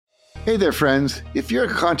Hey there, friends. If you're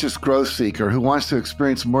a conscious growth seeker who wants to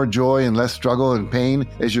experience more joy and less struggle and pain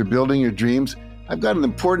as you're building your dreams, I've got an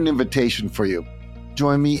important invitation for you.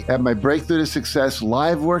 Join me at my Breakthrough to Success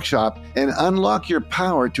live workshop and unlock your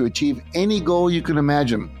power to achieve any goal you can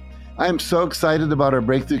imagine. I am so excited about our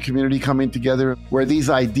Breakthrough community coming together, where these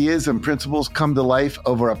ideas and principles come to life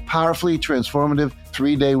over a powerfully transformative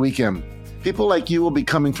 3-day weekend. People like you will be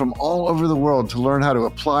coming from all over the world to learn how to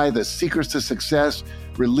apply the secrets to success,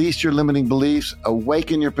 release your limiting beliefs,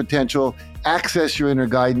 awaken your potential, access your inner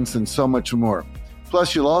guidance, and so much more.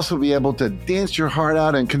 Plus, you'll also be able to dance your heart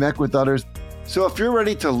out and connect with others. So if you're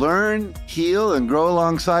ready to learn, heal, and grow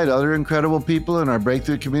alongside other incredible people in our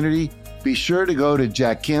Breakthrough community, be sure to go to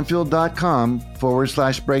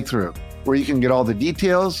jackcanfield.com/breakthrough, where you can get all the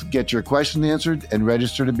details, get your question answered, and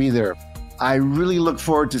register to be there. I really look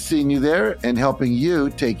forward to seeing you there and helping you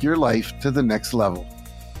take your life to the next level.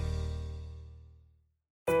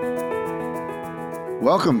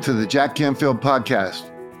 Welcome to the Jack Canfield Podcast,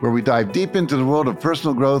 where we dive deep into the world of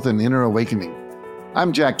personal growth and inner awakening.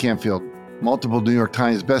 I'm Jack Canfield, multiple New York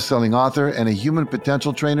Times bestselling author and a human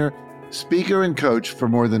potential trainer, speaker, and coach for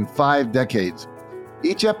more than 5 decades.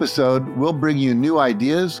 Each episode will bring you new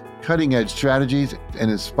ideas, cutting-edge strategies, and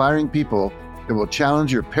inspiring people that will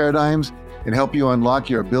challenge your paradigms and help you unlock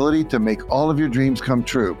your ability to make all of your dreams come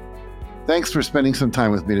true. Thanks for spending some time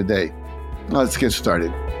with me today. Let's get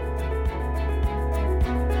started.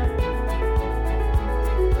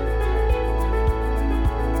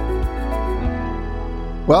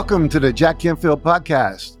 Welcome to the Jack Canfield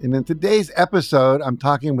Podcast. And in today's episode, I'm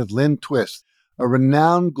talking with Lynne Twist, a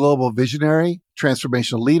renowned global visionary,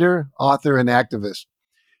 transformational leader, author, and activist.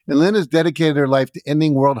 And Lynne has dedicated her life to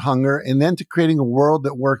ending world hunger and then to creating a world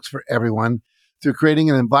that works for everyone through creating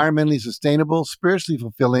an environmentally sustainable, spiritually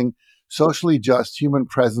fulfilling, socially just human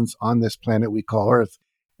presence on this planet we call Earth.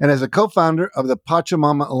 And as a co-founder of the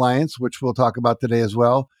Pachamama Alliance, which we'll talk about today as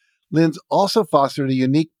well, Lynne's also fostered a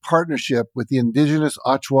unique partnership with the indigenous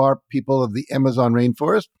Achuar people of the Amazon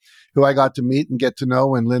rainforest, who I got to meet and get to know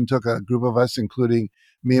when Lynne took a group of us, including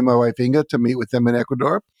me and my wife Inga, to meet with them in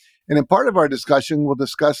Ecuador. And in part of our discussion, we'll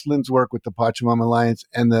discuss Lynne's work with the Pachamama Alliance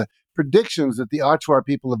and the predictions that the Achuar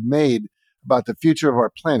people have made about the future of our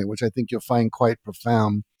planet, which I think you'll find quite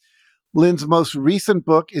profound. Lynne's most recent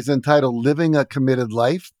book is entitled Living a Committed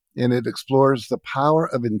Life, and it explores the power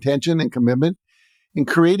of intention and commitment in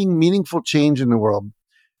creating meaningful change in the world.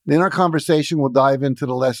 In our conversation, we'll dive into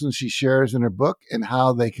the lessons she shares in her book and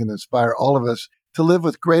how they can inspire all of us to live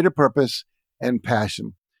with greater purpose and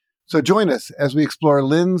passion. So join us as we explore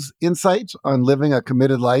Lynne's insights on living a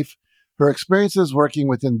committed life, her experiences working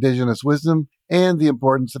with indigenous wisdom, and the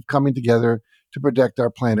importance of coming together to protect our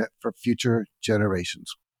planet for future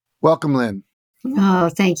generations. Welcome, Lynne. Oh,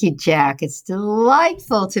 thank you, Jack. It's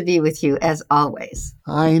delightful to be with you, as always.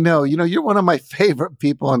 I know. You're one of my favorite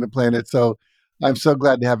people on the planet, so I'm so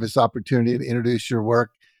glad to have this opportunity to introduce your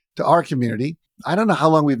work to our community. I don't know how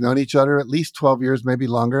long we've known each other, at least 12 years, maybe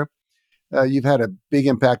longer. You've had a big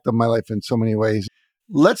impact on my life in so many ways.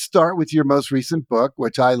 Let's start with your most recent book,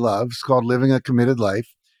 which I love. It's called Living a Committed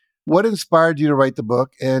Life. What inspired you to write the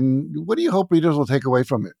book, and what do you hope readers will take away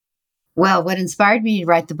from it? Well, what inspired me to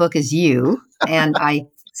write the book is you. And I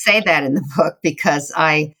say that in the book because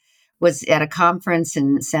I was at a conference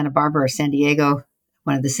in Santa Barbara or San Diego,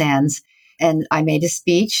 one of the Sands, and I made a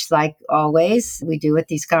speech like always we do at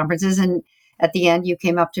these conferences. And at the end, you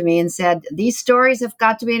came up to me and said, these stories have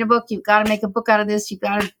got to be in a book. You've got to make a book out of this. You've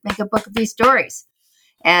got to make a book of these stories.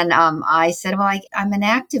 And I said, well, I'm an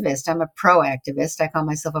activist. I'm a pro-activist. I call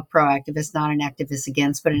myself a pro-activist, not an activist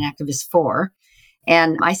against, but an activist for.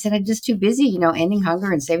 And I said, I'm just too busy, ending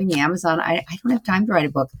hunger and saving the Amazon. I don't have time to write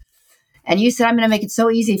a book. And you said, I'm going to make it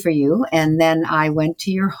so easy for you. And then I went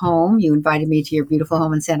to your home. You invited me to your beautiful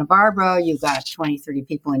home in Santa Barbara. You got 20, 30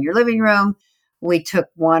 people in your living room. We took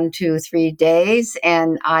 1, 2, 3 days,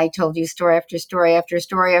 and I told you story after story after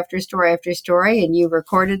story after story after story, and you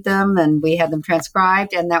recorded them, and we had them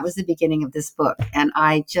transcribed, and that was the beginning of this book. And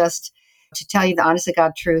to tell you the honest to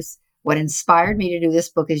God truth, what inspired me to do this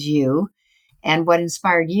book is you. And what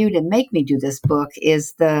inspired you to make me do this book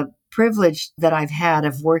is the privilege that I've had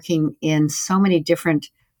of working in so many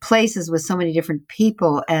different places with so many different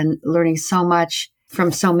people and learning so much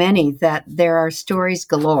from so many that there are stories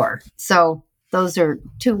galore. So those are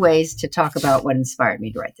 2 ways to talk about what inspired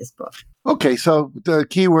me to write this book. Okay, so the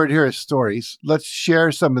key word here is stories. Let's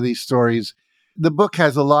share some of these stories. The book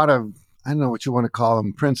has a lot of, I don't know what you want to call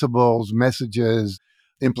them, principles, messages,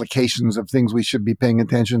 implications of things we should be paying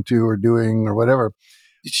attention to or doing or whatever.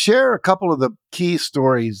 Share a couple of the key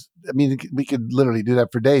stories. I mean, we could literally do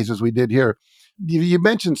that for days as we did here. You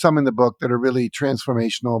mentioned some in the book that are really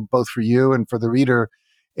transformational, both for you and for the reader,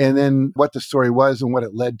 and then what the story was and what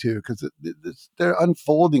it led to, because the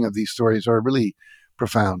unfolding of these stories are really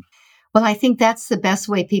profound. Well, I think that's the best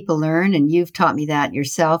way people learn. And you've taught me that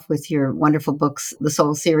yourself with your wonderful books, the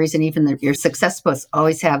Soul series, and even your success books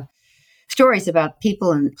always have stories about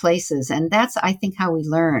people and places. And that's, I think, how we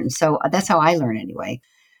learn. So that's how I learn anyway.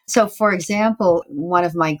 So, for example, one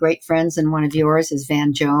of my great friends and one of yours is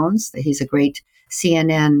Van Jones. He's a great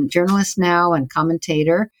CNN journalist now and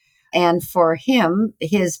commentator. And for him,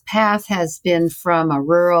 his path has been from a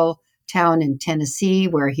rural town in Tennessee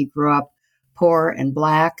where he grew up poor and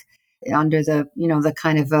Black under the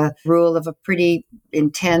kind of a rule of a pretty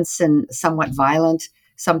intense and somewhat violent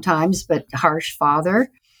sometimes, but harsh father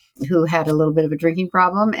who had a little bit of a drinking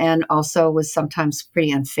problem and also was sometimes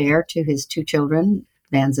pretty unfair to his two children.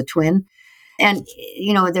 Van's a twin. And,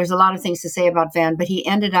 there's a lot of things to say about Van, but he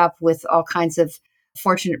ended up with all kinds of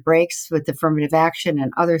fortunate breaks with affirmative action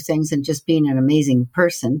and other things and just being an amazing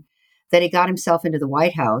person that he got himself into the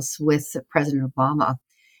White House with President Obama.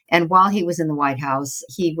 And while he was in the White House,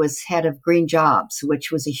 he was head of Green Jobs,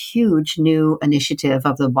 which was a huge new initiative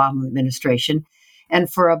of the Obama administration.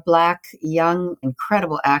 And for a Black, young,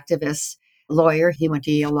 incredible activist lawyer, he went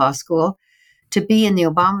to Yale Law School, to be in the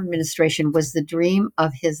Obama administration was the dream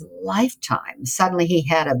of his lifetime. Suddenly he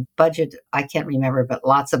had a budget, I can't remember, but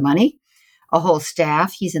lots of money, a whole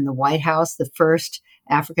staff. He's in the White House, the first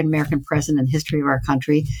African American president in the history of our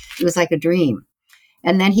country. It was like a dream.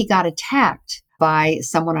 And then he got attacked by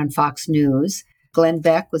someone on Fox News. Glenn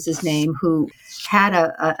Beck was his name, who had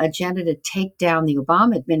a agenda to take down the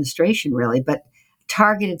Obama administration, really, but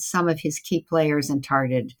targeted some of his key players and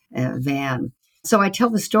targeted Van. So I tell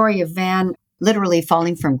the story of Van literally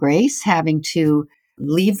falling from grace, having to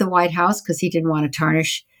leave the White House because he didn't want to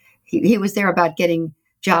tarnish. He was there about getting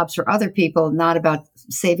jobs for other people, not about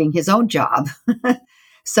saving his own job.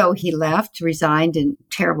 So he left, resigned in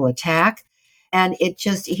terrible attack. And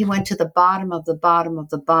he went to the bottom of the bottom of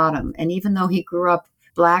the bottom. And even though he grew up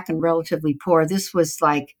Black and relatively poor, this was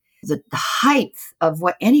like the height of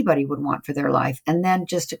what anybody would want for their life. And then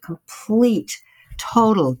just a complete,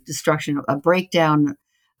 total destruction, a breakdown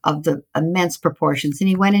of the immense proportions. And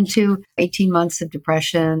he went into 18 months of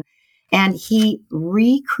depression and he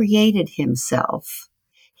recreated himself.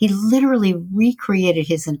 He literally recreated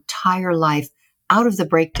his entire life out of the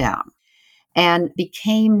breakdown and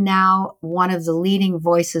became now one of the leading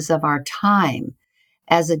voices of our time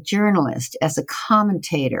as a journalist, as a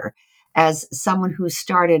commentator, as someone who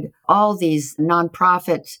started all these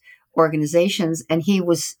nonprofit organizations. And he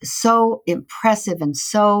was so impressive and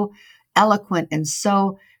so eloquent and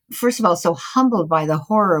so, first of all, so humbled by the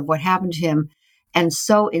horror of what happened to him and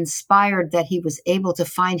so inspired that he was able to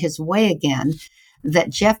find his way again, that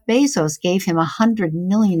Jeff Bezos gave him $100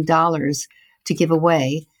 million to give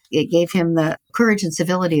away. It gave him the Courage and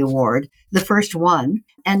Civility Award, the first one.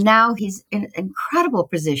 And now he's in an incredible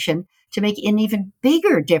position to make an even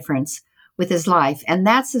bigger difference with his life. And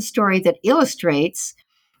that's a story that illustrates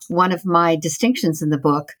one of my distinctions in the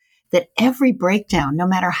book, that every breakdown, no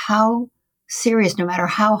matter how serious, no matter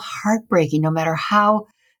how heartbreaking, no matter how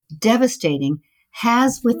devastating,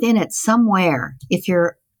 has within it somewhere, if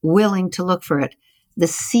you're willing to look for it, the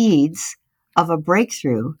seeds of a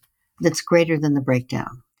breakthrough that's greater than the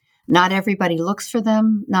breakdown. Not everybody looks for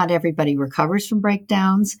them. Not everybody recovers from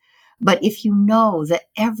breakdowns. But if you know that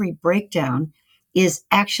every breakdown is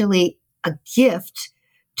actually a gift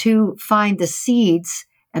to find the seeds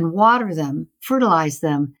and water them, fertilize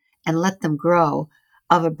them, and let them grow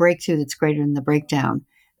of a breakthrough that's greater than the breakdown,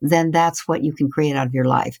 then that's what you can create out of your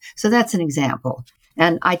life. So that's an example.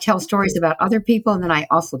 And I tell stories about other people, and then I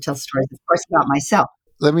also tell stories, of course, about myself.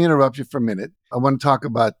 Let me interrupt you for a minute. I want to talk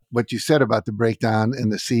about what you said about the breakdown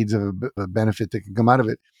and the seeds of a benefit that can come out of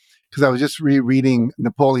it. Because I was just rereading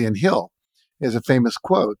Napoleon Hill. There's a famous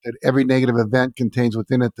quote that every negative event contains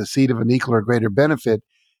within it the seed of an equal or greater benefit.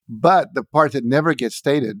 But the part that never gets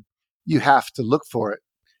stated, you have to look for it.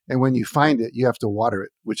 And when you find it, you have to water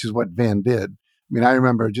it, which is what Van did. I mean, I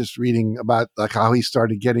remember just reading about like how he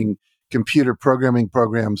started getting computer programming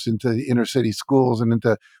programs into the inner city schools and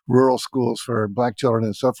into rural schools for Black children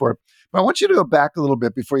and so forth. But I want you to go back a little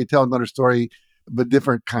bit before you tell another story of a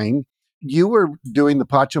different kind. You were doing the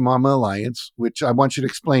Pachamama Alliance, which I want you to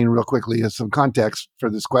explain real quickly as some context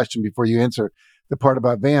for this question before you answer the part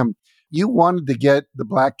about Van. You wanted to get the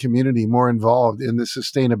Black community more involved in the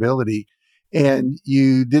sustainability, and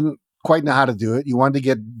you didn't quite know how to do it. You wanted to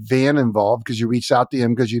get Van involved because you reached out to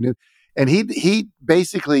him because you knew. And he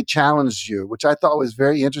basically challenged you, which I thought was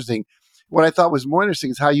very interesting. What I thought was more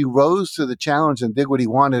interesting is how you rose to the challenge and did what he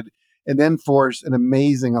wanted and then force an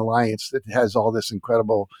amazing alliance that has all this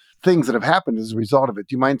incredible things that have happened as a result of it.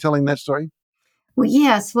 Do you mind telling that story? Well,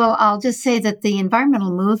 yes. Well, I'll just say that the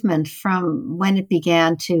environmental movement from when it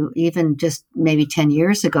began to even just maybe 10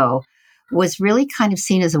 years ago was really kind of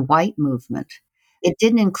seen as a white movement. It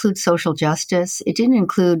didn't include social justice. It didn't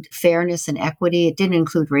include fairness and equity. It didn't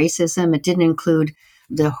include racism. It didn't include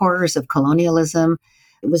the horrors of colonialism.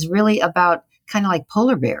 It was really about kind of like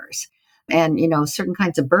polar bears and, certain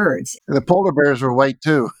kinds of birds. And the polar bears were white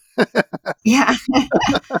too. Yeah.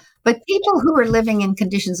 But people who are living in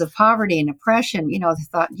conditions of poverty and oppression, they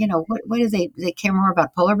thought, what do they care more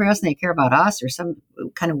about polar bears than they care about us or some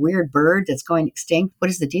kind of weird bird that's going extinct?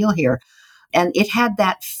 What is the deal here? And it had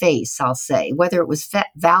that face, I'll say, whether it was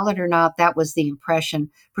valid or not, that was the impression,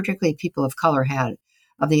 particularly people of color had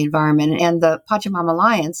of the environment. And the Pachamama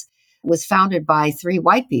Alliance was founded by three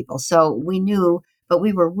white people. So we knew, but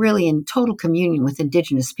we were really in total communion with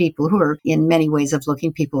indigenous people who are in many ways of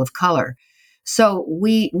looking people of color. So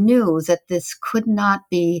we knew that this could not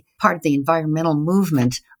be part of the environmental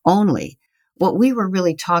movement only. What we were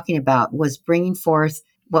really talking about was bringing forth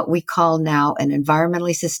what we call now an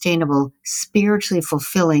environmentally sustainable, spiritually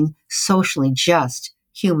fulfilling, socially just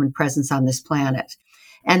human presence on this planet.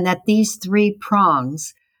 And that these three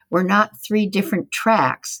prongs were not three different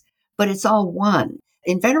tracks, but it's all one.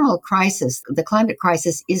 Environmental crisis, the climate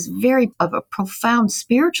crisis, is very of a profound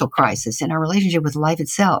spiritual crisis in our relationship with life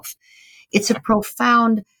itself. It's a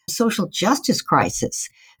profound social justice crisis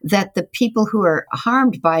that the people who are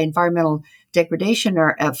harmed by environmental degradation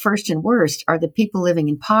are first and worst are the people living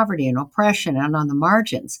in poverty and oppression and on the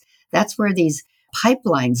margins. That's where these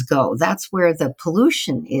pipelines go. That's where the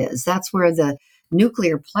pollution is. That's where the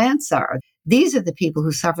nuclear plants are. These are the people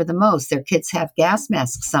who suffer the most. Their kids have gas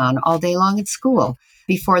masks on all day long at school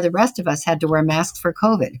before the rest of us had to wear masks for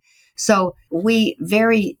COVID. So we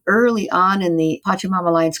very early on in the Pachamama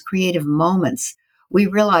Alliance creative moments, we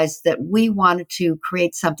realized that we wanted to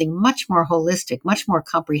create something much more holistic, much more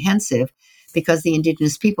comprehensive, because the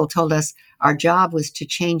indigenous people told us our job was to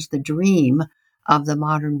change the dream of the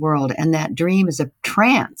modern world. And that dream is a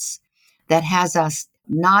trance that has us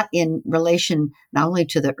not in relation not only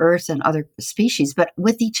to the earth and other species, but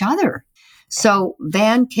with each other. So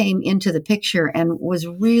Van came into the picture and was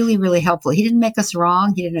really, really helpful. He didn't make us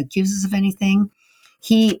wrong. He didn't accuse us of anything.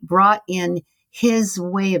 He brought in his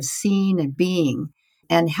way of seeing and being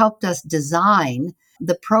and helped us design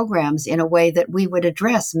the programs in a way that we would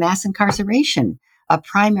address mass incarceration, a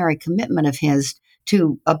primary commitment of his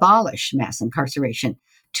to abolish mass incarceration,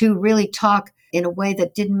 to really talk in a way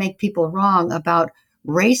that didn't make people wrong about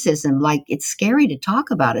racism. Like, it's scary to talk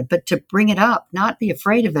about it, but to bring it up, not be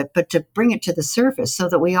afraid of it, but to bring it to the surface so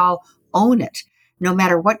that we all own it, no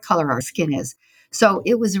matter what color our skin is. So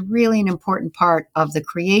it was really an important part of the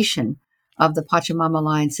creation of the Pachamama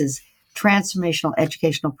Alliance's transformational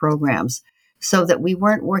educational programs, so that we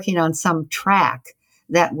weren't working on some track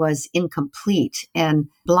that was incomplete and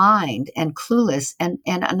blind and clueless and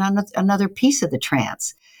another piece of the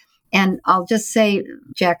trance. And I'll just say,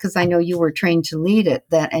 Jack, because I know you were trained to lead it,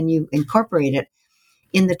 that and you incorporate it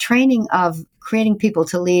in the training of creating people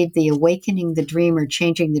to lead the Awakening the Dream or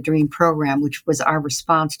Changing the Dream program, which was our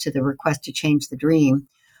response to the request to change the dream.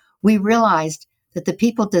 We realized that the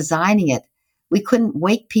people designing it, we couldn't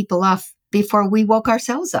wake people up before we woke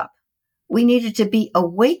ourselves up. We needed to be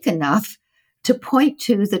awake enough to point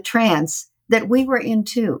to the trance that we were in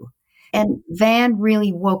too. And Van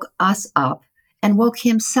really woke us up and woke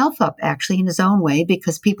himself up actually in his own way,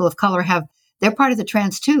 because people of color they're part of the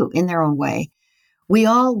trance too in their own way. We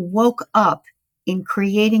all woke up in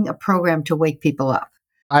creating a program to wake people up.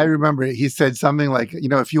 I remember he said something like,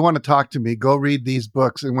 if you want to talk to me, go read these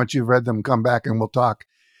books. And once you've read them, come back and we'll talk.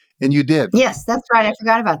 And you did. Yes, that's right. I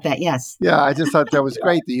forgot about that. Yes. Yeah. I just thought that was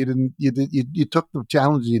great that you took the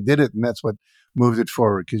challenge and you did it. And that's what moved it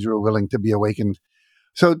forward, because you were willing to be awakened.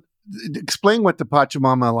 So explain what the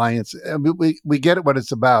Pachamama Alliance, we get it, what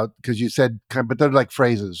it's about, because you said, but they're like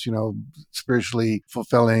phrases, spiritually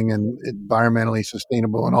fulfilling and environmentally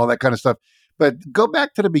sustainable and all that kind of stuff. But go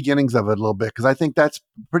back to the beginnings of it a little bit, because I think that's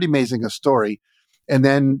pretty amazing a story. And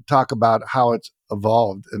then talk about how it's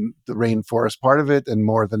evolved and the rainforest part of it, and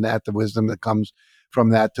more than that, the wisdom that comes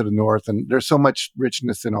from that to the north. And there's so much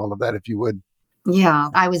richness in all of that, if you would. Yeah,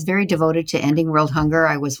 I was very devoted to ending world hunger.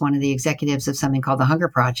 I was one of the executives of something called the Hunger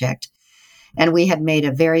Project. And we had made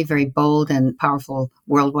a very, very bold and powerful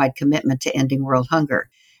worldwide commitment to ending world hunger.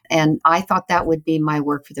 And I thought that would be my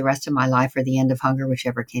work for the rest of my life, or the end of hunger,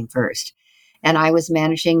 whichever came first. And I was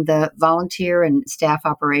managing the volunteer and staff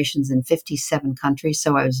operations in 57 countries.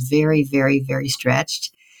 So I was very, very, very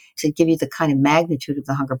stretched. To give you the kind of magnitude of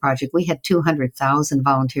the Hunger Project, we had 200,000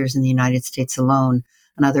 volunteers in the United States alone,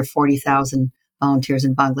 another 40,000 volunteers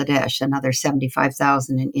in Bangladesh, another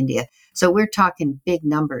 75,000 in India. So we're talking big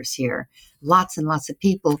numbers here, lots and lots of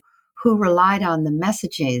people who relied on the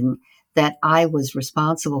messaging that I was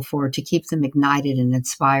responsible for to keep them ignited and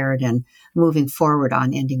inspired and moving forward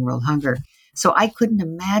on ending world hunger. So I couldn't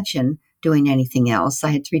imagine doing anything else. I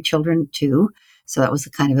had 3 children too, so that was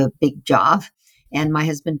a kind of a big job. And my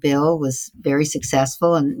husband, Bill, was very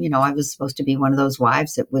successful. And, I was supposed to be one of those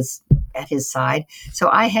wives that was at his side. So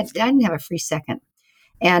I didn't have a free second.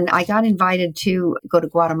 And I got invited to go to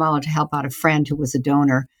Guatemala to help out a friend who was a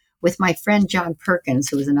donor with my friend, John Perkins,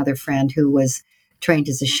 who was another friend who was trained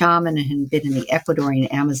as a shaman and had been in the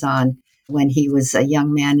Ecuadorian Amazon when he was a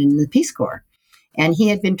young man in the Peace Corps. And he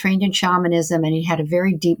had been trained in shamanism, and he had a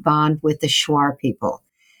very deep bond with the Shuar people.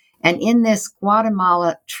 And in this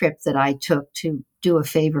Guatemala trip that I took to do a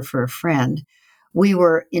favor for a friend, we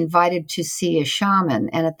were invited to see a shaman.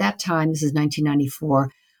 And at that time, this is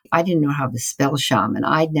 1994, I didn't know how to spell shaman.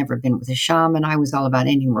 I'd never been with a shaman. I was all about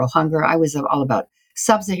ending world hunger. I was all about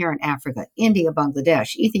sub-Saharan Africa, India,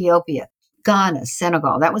 Bangladesh, Ethiopia, Ghana,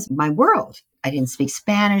 Senegal. That was my world. I didn't speak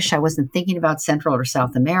Spanish. I wasn't thinking about Central or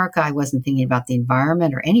South America. I wasn't thinking about the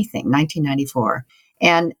environment or anything. 1994.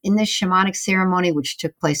 And in this shamanic ceremony, which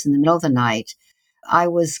took place in the middle of the night, I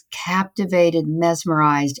was captivated,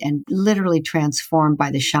 mesmerized, and literally transformed by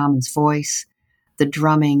the shaman's voice, the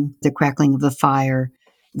drumming, the crackling of the fire,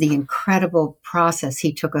 the incredible process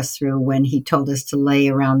he took us through when he told us to lay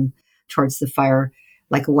around towards the fire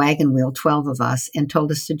like a wagon wheel, 12 of us, and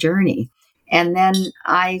told us to journey. And then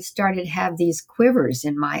I started to have these quivers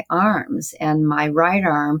in my arms, and my right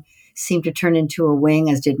arm seemed to turn into a wing,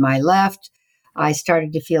 as did my left. I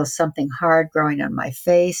started to feel something hard growing on my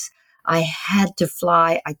face. I had to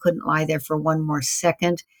fly. I couldn't lie there for one more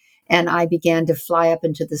second. And I began to fly up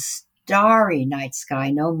into the starry night sky,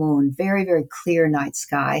 no moon, very, very clear night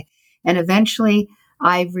sky. And eventually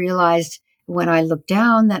I realized when I looked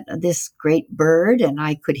down that this great bird, and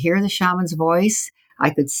I could hear the shaman's voice, I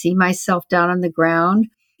could see myself down on the ground,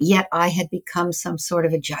 yet I had become some sort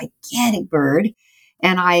of a gigantic bird.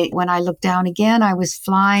 And when I looked down again, I was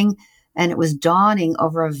flying, and it was dawning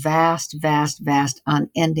over a vast, vast, vast,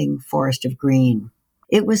 unending forest of green.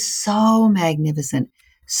 It was so magnificent,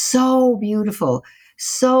 so beautiful,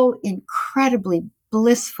 so incredibly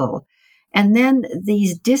blissful. And then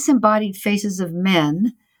these disembodied faces of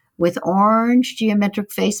men with orange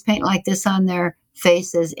geometric face paint like this on their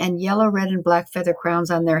faces and yellow, red, and black feather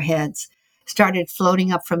crowns on their heads started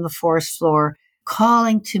floating up from the forest floor,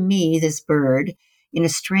 calling to me, this bird, in a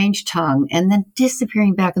strange tongue, and then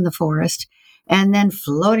disappearing back in the forest, and then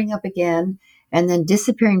floating up again, and then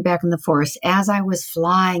disappearing back in the forest as I was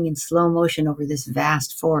flying in slow motion over this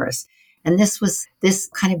vast forest. And this was this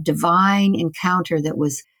kind of divine encounter that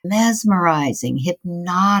was mesmerizing,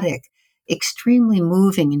 hypnotic, extremely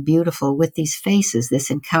moving and beautiful with these faces, this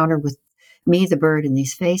encounter with me, the bird, and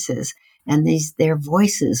these faces, and their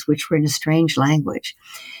voices, which were in a strange language.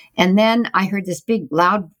 And then I heard this big,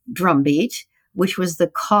 loud drum beat, which was the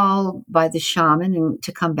call by the shaman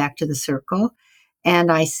to come back to the circle. And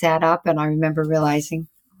I sat up, and I remember realizing,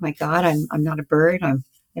 oh my God, I'm not a bird. I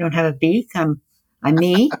don't have a beak. I'm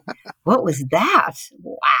me. What was that?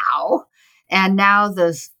 Wow. And now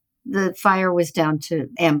the fire was down to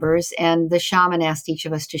embers, and the shaman asked each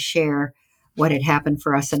of us to share what had happened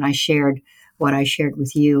for us. And I shared what I shared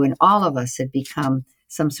with you, and all of us had become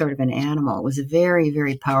some sort of an animal. It was a very,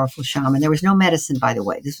 very powerful shaman. There was no medicine, by the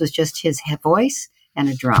way. This was just his voice and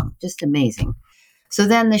a drum. Just amazing. So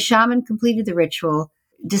then the shaman completed the ritual,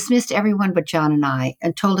 dismissed everyone but John and I,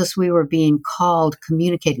 and told us we were being called,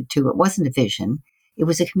 communicated to. It wasn't a vision. It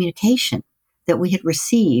was a communication that we had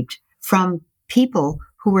received from people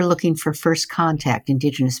who were looking for first contact,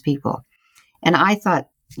 Indigenous people. And I thought,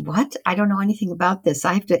 what? I don't know anything about this.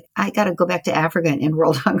 I got to go back to Africa and end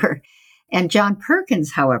world hunger. And John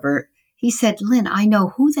Perkins, however, he said, Lynne, I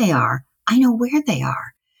know who they are. I know where they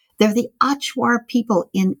are. They're the Achuar people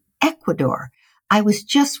in Ecuador. I was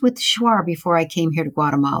just with the Shuar before I came here to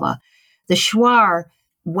Guatemala. The Shuar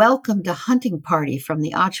welcomed a hunting party from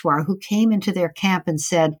the Achuar who came into their camp and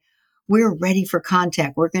said, we're ready for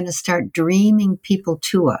contact. We're going to start dreaming people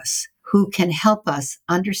to us who can help us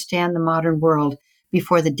understand the modern world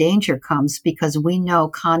before the danger comes, because we know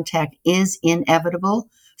contact is inevitable.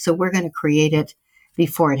 So we're going to create it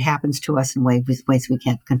before it happens to us in ways we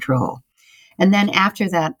can't control. And then after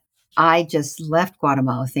that, I just left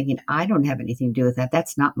Guatemala thinking, I don't have anything to do with that.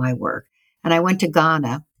 That's not my work. And I went to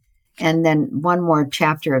Ghana. And then one more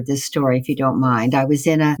chapter of this story, if you don't mind. I was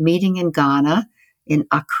in a meeting in Ghana in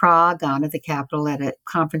Accra, Ghana, the capital, at a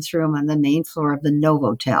conference room on the main floor of the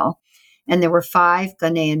Novotel. And there were 5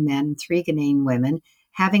 Ghanaian men and 3 Ghanaian women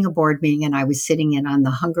having a board meeting. And I was sitting in on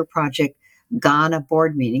the Hunger Project Ghana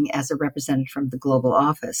board meeting as a representative from the global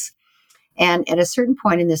office. And at a certain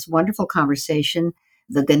point in this wonderful conversation,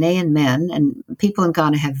 the Ghanaian men, and people in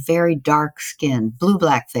Ghana have very dark skin,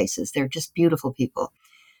 blue-black faces. They're just beautiful people.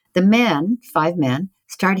 The men, 5 men,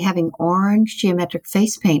 started having orange geometric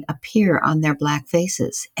face paint appear on their black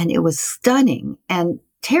faces. And it was stunning and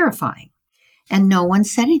terrifying. And no one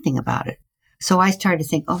said anything about it. So I started to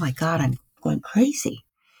think, oh my God, I'm going crazy.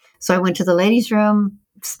 So I went to the ladies' room,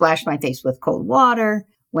 splashed my face with cold water,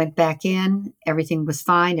 went back in. Everything was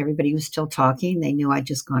fine. Everybody was still talking. They knew I'd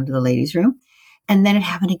just gone to the ladies' room. And then it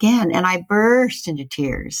happened again. And I burst into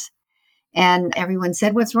tears. And everyone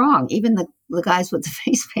said, what's wrong? Even the guys with the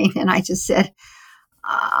face paint. And I just said,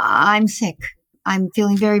 I'm sick. I'm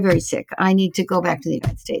feeling very, very sick. I need to go back to the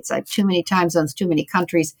United States. I have too many time zones, too many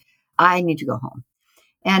countries. I need to go home.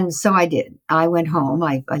 And so I did. I went home.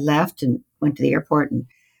 I left and went to the airport and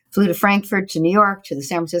flew to Frankfurt, to New York, to the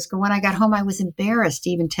San Francisco. When I got home, I was embarrassed to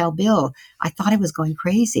even tell Bill. I thought I was going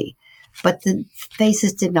crazy. But the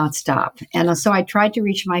faces did not stop. And so I tried to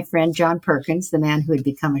reach my friend, John Perkins, the man who had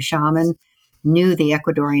become a shaman, knew the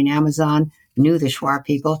Ecuadorian Amazon, knew the Shuar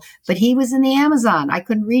people, but he was in the Amazon. I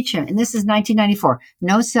couldn't reach him. And this is 1994.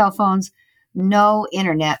 No cell phones, no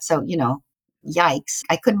internet. So, yikes,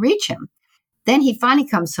 I couldn't reach him. Then he finally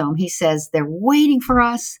comes home. He says, they're waiting for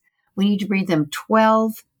us. We need to bring them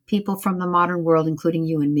 12 people from the modern world, including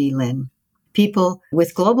you and me, Lynne. People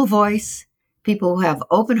with global voice, people who have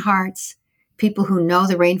open hearts, people who know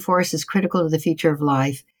the rainforest is critical to the future of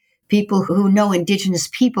life, people who know indigenous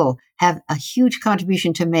people have a huge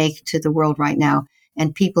contribution to make to the world right now,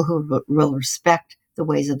 and people who will respect the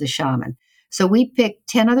ways of the shaman. So we picked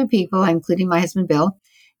 10 other people, including my husband, Bill,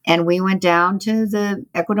 and we went down to the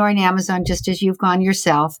Ecuadorian Amazon, just as you've gone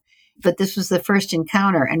yourself. But this was the first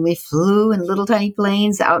encounter, and we flew in little tiny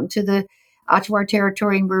planes out into the Achuar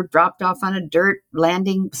territory, and we were dropped off on a dirt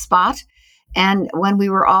landing spot. And when we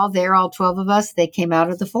were all there, all 12 of us, they came out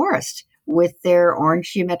of the forest with their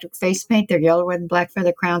orange geometric face paint, their yellow, red, and black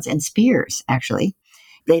feather crowns, and spears, actually.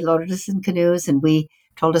 They loaded us in canoes, and we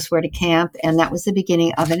told us where to camp. And that was the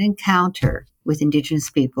beginning of an encounter with indigenous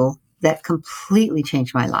people that completely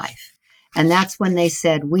changed my life. And that's when they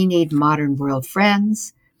said, we need modern world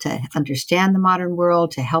friends to understand the modern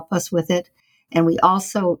world, to help us with it. And we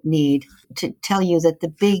also need to tell you that the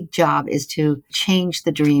big job is to change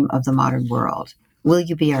the dream of the modern world. Will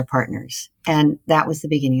you be our partners? And that was the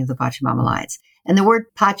beginning of the Pachamama Alliance. And the word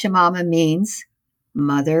Pachamama means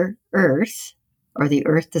Mother Earth, or the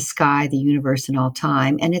earth, the sky, the universe, and all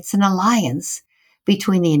time. And it's an alliance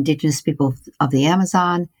between the indigenous people of the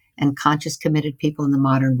Amazon and conscious, committed people in the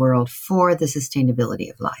modern world for the sustainability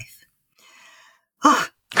of life.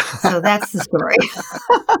 So that's the story.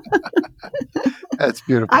 That's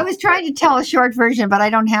beautiful. I was trying to tell a short version, but I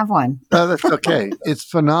don't have one. No, that's okay. It's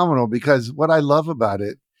phenomenal because what I love about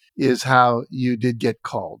it is how you did get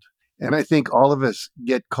called. And I think all of us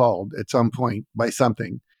get called at some point by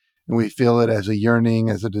something. And we feel it as a yearning,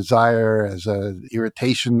 as a desire, as a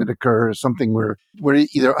irritation that occurs, something we're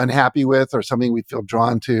either unhappy with or something we feel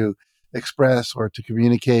drawn to express or to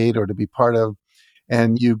communicate or to be part of.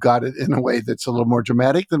 And you got it in a way that's a little more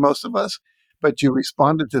dramatic than most of us, but you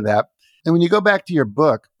responded to that. And when you go back to your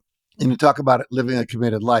book and you talk about it, living a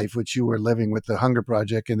committed life, which you were living with the Hunger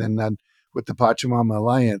Project and then with the Pachamama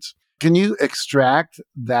Alliance, can you extract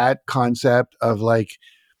that concept of like,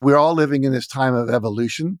 we're all living in this time of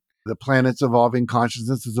evolution. The planet's evolving,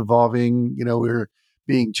 consciousness is evolving. We're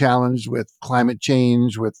being challenged with climate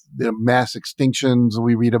change, with the mass extinctions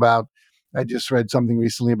we read about. I just read something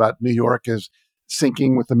recently about New York is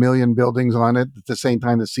sinking with 1 million buildings on it. At the same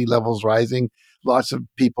time, the sea level's rising. Lots of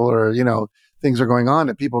people are, things are going on,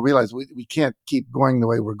 and people realize we can't keep going the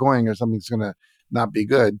way we're going or something's going to not be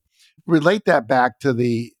good. Relate that back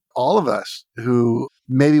to all of us who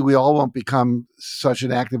maybe we all won't become such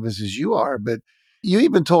an activist as you are, but you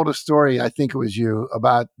even told a story, I think it was you,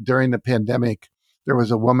 about during the pandemic, there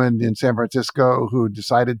was a woman in San Francisco who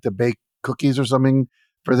decided to bake cookies or something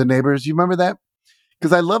for the neighbors. You remember that?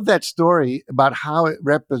 Because I love that story about how it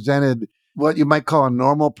represented what you might call a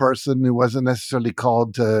normal person who wasn't necessarily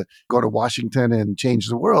called to go to Washington and change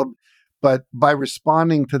the world, but by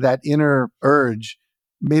responding to that inner urge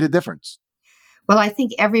made a difference. Well, I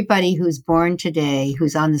think everybody who's born today,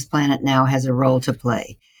 who's on this planet now, has a role to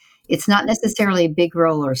play. It's not necessarily a big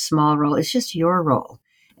role or a small role. It's just your role.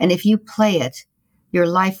 And if you play it, your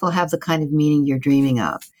life will have the kind of meaning you're dreaming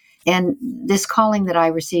of. And this calling that I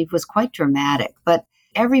received was quite dramatic, but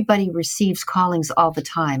everybody receives callings all the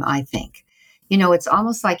time, I think. It's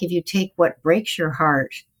almost like if you take what breaks your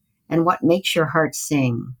heart and what makes your heart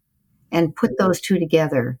sing and put those two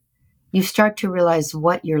together, you start to realize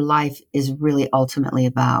what your life is really ultimately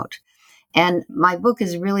about. And my book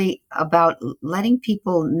is really about letting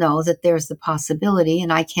people know that there's the possibility,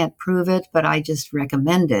 and I can't prove it, but I just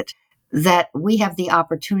recommend it, that we have the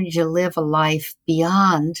opportunity to live a life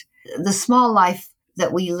beyond the small life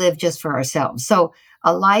that we live just for ourselves. So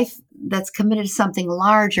a life that's committed to something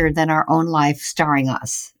larger than our own life starring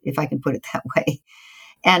us, if I can put it that way.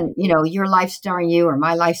 And, your life starring you or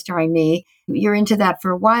my life starring me, you're into that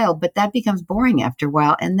for a while, but that becomes boring after a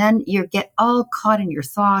while. And then you get all caught in your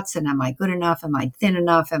thoughts. And am I good enough? Am I thin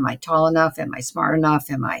enough? Am I tall enough? Am I smart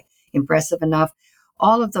enough? Am I impressive enough?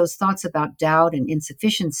 All of those thoughts about doubt and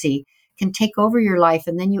insufficiency can take over your life.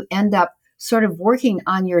 And then you end up sort of working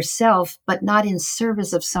on yourself, but not in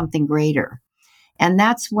service of something greater. And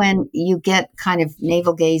that's when you get kind of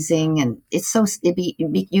navel gazing, and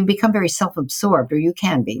you become very self-absorbed, or you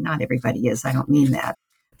can be. Not everybody is. I don't mean that.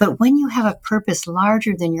 But when you have a purpose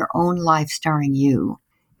larger than your own life starring you,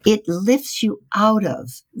 it lifts you out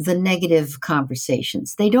of the negative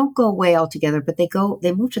conversations. They don't go away altogether, but they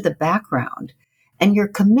move to the background. And your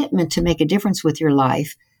commitment to make a difference with your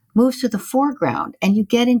life moves to the foreground, and you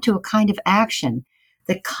get into a kind of action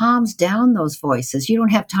that calms down those voices. You don't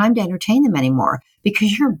have time to entertain them anymore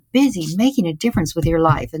because you're busy making a difference with your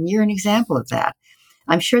life. And you're an example of that.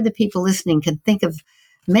 I'm sure the people listening can think of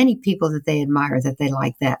many people that they admire that they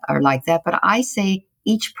are like that. But I say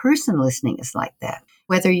each person listening is like that.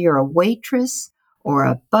 Whether you're a waitress or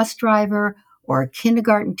a bus driver or a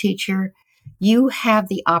kindergarten teacher, you have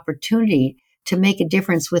the opportunity to make a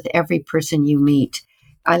difference with every person you meet.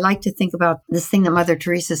 I like to think about this thing that Mother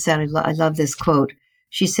Teresa said. I love this quote.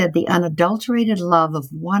 She said, "The unadulterated love of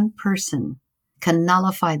one person can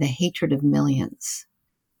nullify the hatred of millions."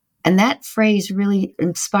 And that phrase really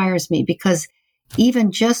inspires me because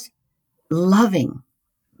even just loving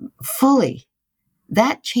fully,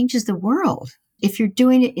 that changes the world. If you're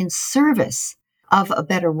doing it in service of a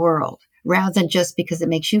better world, rather than just because it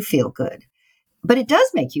makes you feel good. But it does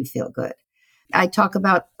make you feel good. I talk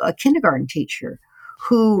about a kindergarten teacher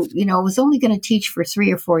who, was only going to teach for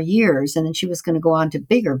 3 or 4 years. And then she was going to go on to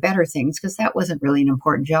bigger, better things because that wasn't really an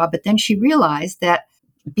important job. But then she realized that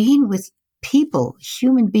being with people,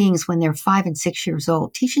 human beings, when they're 5 and 6 years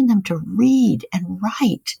old, teaching them to read and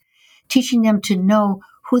write, teaching them to know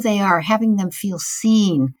who they are, having them feel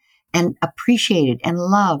seen and appreciated and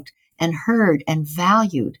loved and heard and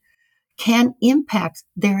valued can impact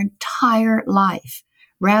their entire life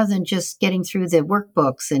rather than just getting through the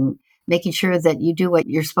workbooks and making sure that you do what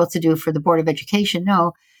you're supposed to do for the Board of Education.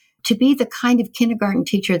 No, to be the kind of kindergarten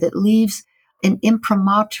teacher that leaves an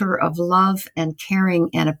imprimatur of love and caring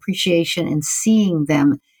and appreciation and seeing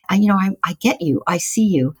them. I get you. I see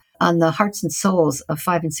you on the hearts and souls of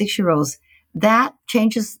 5 and 6 year olds. That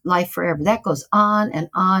changes life forever. That goes on and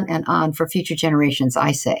on and on for future generations,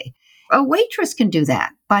 I say. A waitress can do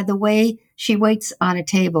that by the way she waits on a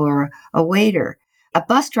table, or a waiter. A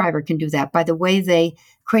bus driver can do that by the way they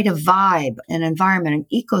create a vibe, an environment, an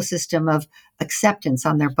ecosystem of acceptance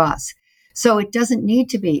on their bus. So it doesn't need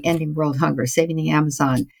to be ending world hunger, saving the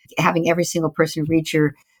Amazon, having every single person read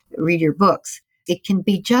your books. It can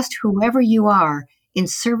be just whoever you are in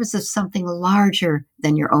service of something larger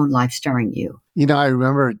than your own life starring you. I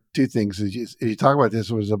remember two things. As you talk about this,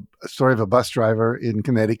 was a story of a bus driver in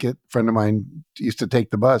Connecticut. A friend of mine used to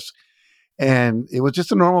take the bus, and it was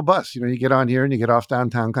just a normal bus. You get on here and you get off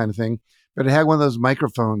downtown kind of thing. But it had one of those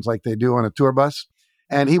microphones like they do on a tour bus.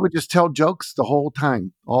 And he would just tell jokes the whole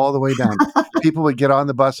time, all the way down. People would get on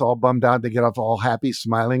the bus all bummed out. They get off all happy,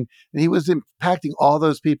 smiling. And he was impacting all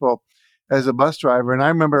those people as a bus driver. And I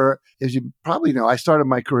remember, as you probably know, I started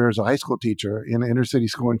my career as a high school teacher in an inner city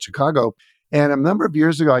school in Chicago. And a number of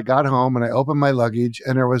years ago, I got home and I opened my luggage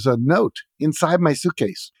and there was a note inside my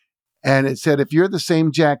suitcase. And it said, "If you're the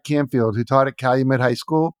same Jack Canfield who taught at Calumet High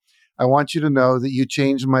School, I want you to know that you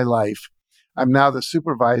changed my life. I'm now the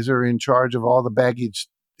supervisor in charge of all the baggage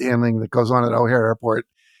handling that goes on at O'Hare Airport.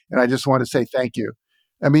 And I just want to say thank you."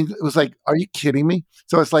 I mean, it was like, are you kidding me?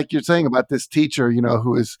 So it's like you're saying about this teacher,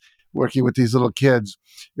 who is working with these little kids.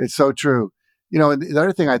 It's so true. And the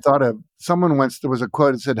other thing I thought of, there was a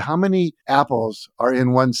quote that said, "How many apples are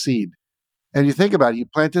in one seed?" And you think about it, you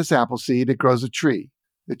plant this apple seed, it grows a tree.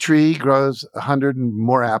 The tree grows 100 and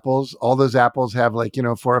more apples. All those apples have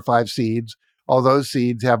 4 or 5 seeds. All those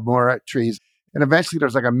seeds have more trees. And eventually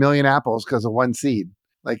there's like 1 million apples because of one seed.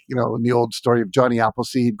 like, in the old story of Johnny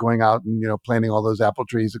Appleseed going out and, planting all those apple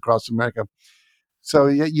trees across America. So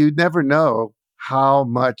you never know how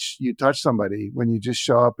much you touch somebody when you just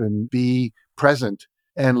show up and be present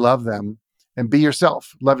and love them and be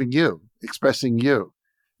yourself, loving you, expressing you.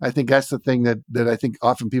 I think that's the thing that I think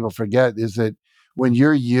often people forget is that when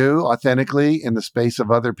you're you authentically in the space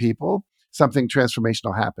of other people, something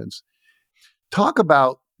transformational happens.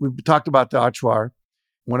 We've talked about the Achuar.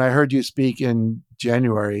 When I heard you speak in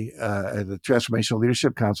January at the Transformational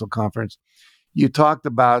Leadership Council conference, you talked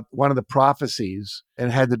about one of the prophecies and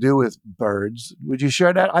it had to do with birds. Would you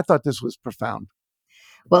share that? I thought this was profound.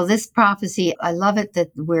 Well, this prophecy, I love it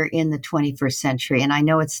that we're in the 21st century. And I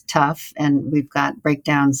know it's tough and we've got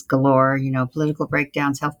breakdowns galore, political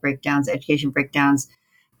breakdowns, health breakdowns, education breakdowns,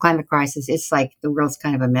 climate crisis. It's like the world's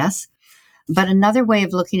kind of a mess. But another way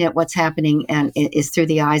of looking at what's happening and is through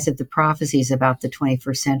the eyes of the prophecies about the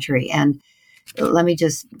 21st century. And let me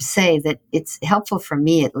just say that it's helpful for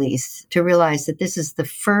me, at least, to realize that this is the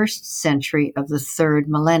first century of the third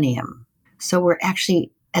millennium. So we're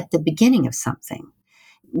actually at the beginning of something.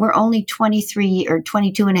 We're only 23 or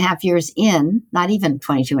 22 and a half years in, not even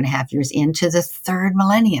 22 and a half years into the third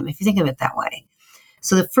millennium, if you think of it that way.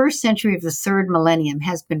 So the first century of the third millennium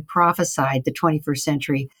has been prophesied, the 21st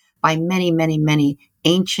century, by many, many, many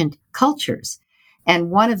ancient cultures.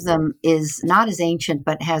 And one of them is not as ancient,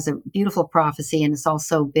 but has a beautiful prophecy, and it's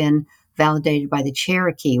also been validated by the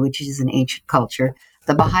Cherokee, which is an ancient culture.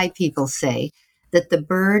 The Baha'i people say that the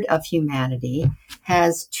bird of humanity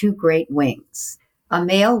has two great wings, a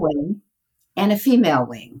male wing and a female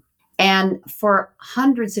wing. And for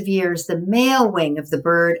hundreds of years, the male wing of the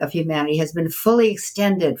bird of humanity has been fully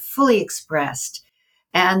extended, fully expressed.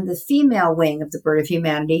 And the female wing of the bird of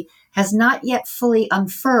humanity has not yet fully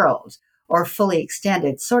unfurled or fully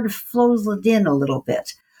extended, sort of floated in a little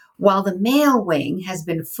bit, while the male wing has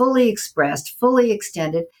been fully expressed, fully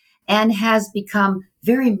extended, and has become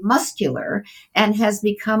very muscular and has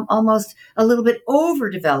become almost a little bit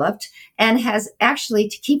overdeveloped and has actually,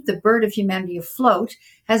 to keep the bird of humanity afloat,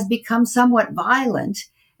 has become somewhat violent.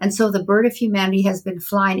 And so the bird of humanity has been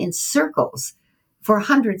flying in circles for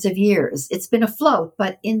hundreds of years. It's been afloat,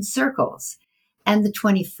 but in circles. And the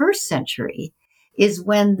 21st century is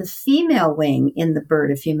when the female wing in the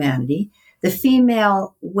bird of humanity, the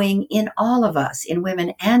female wing in all of us, in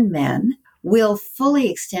women and men, will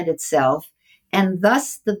fully extend itself. And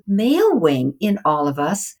thus the male wing in all of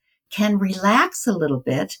us can relax a little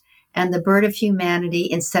bit. And the bird of humanity,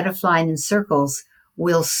 instead of flying in circles,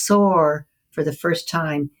 will soar for the first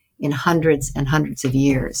time in hundreds and hundreds of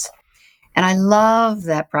years. And I love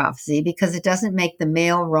that prophecy because it doesn't make the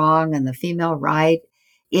male wrong and the female right.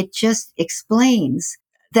 It just explains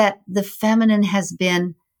that the feminine has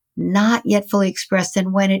been not yet fully expressed.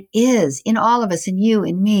 And when it is in all of us, in you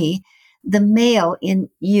and me, the male in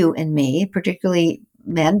you and me, particularly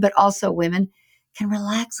men, but also women, can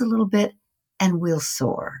relax a little bit and we'll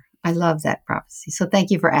soar. I love that prophecy. So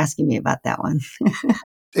thank you for asking me about that one.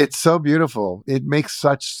 It's so beautiful. It makes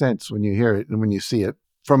such sense when you hear it and when you see it.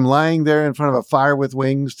 From lying there in front of a fire with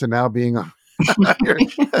wings to now being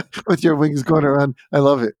with your wings going around. I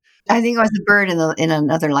love it. I think I was a bird in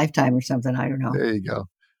another lifetime or something. I don't know. There you go.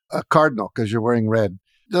 A cardinal because you're wearing red.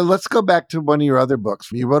 Now, let's go back to one of your other books.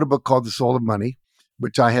 You wrote a book called The Soul of Money,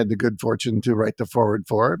 which I had the good fortune to write the foreword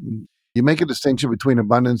for. You make a distinction between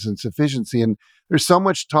abundance and sufficiency. And there's so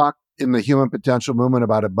much talk in the human potential movement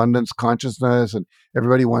about abundance consciousness, and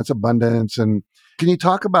everybody wants abundance. And can you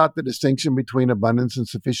talk about the distinction between abundance and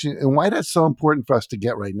sufficiency and why that's so important for us to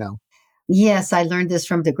get right now? Yes, I learned this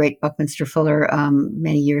from the great Buckminster Fuller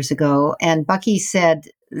many years ago. And Bucky said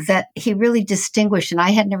that he really distinguished, and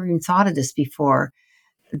I had never even thought of this before,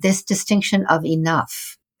 this distinction of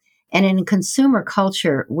enough. And in consumer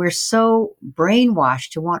culture, we're so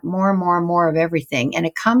brainwashed to want more and more and more of everything. And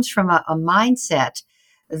it comes from a mindset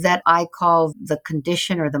that I call the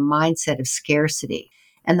condition or the mindset of scarcity.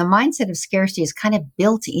 And the mindset of scarcity is kind of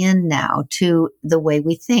built in now to the way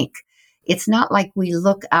we think. It's not like we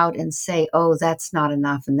look out and say, oh, that's not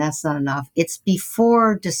enough and that's not enough. It's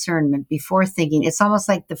before discernment, before thinking. It's almost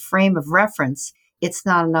like the frame of reference. It's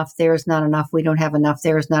not enough. There's not enough. We don't have enough.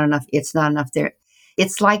 There's not enough. It's not enough there.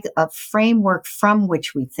 It's like a framework from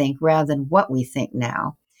which we think rather than what we think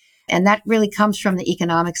now. And that really comes from the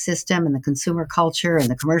economic system and the consumer culture and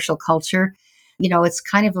the commercial culture. It's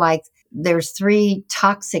kind of like there's three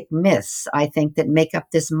toxic myths, I think, that make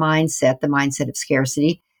up this mindset, the mindset of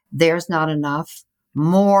scarcity. There's not enough.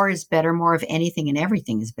 More is better. More of anything and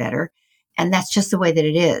everything is better. And that's just the way that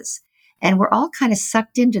it is. And we're all kind of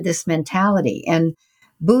sucked into this mentality. And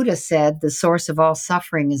Buddha said the source of all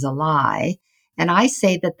suffering is a lie. And I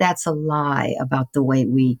say that that's a lie about the way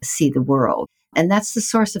we see the world. And that's the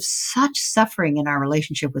source of such suffering in our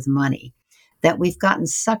relationship with money, that we've gotten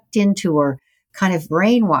sucked into or kind of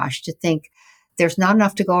brainwashed to think there's not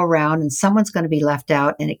enough to go around and someone's going to be left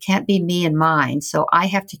out and it can't be me and mine. So I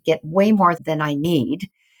have to get way more than I need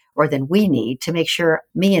or than we need to make sure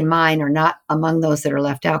me and mine are not among those that are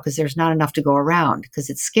left out, because there's not enough to go around because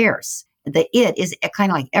it's scarce. The it is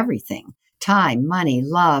kind of like everything: time, money,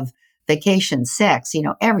 love, vacation, sex,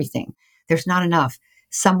 everything. There's not enough.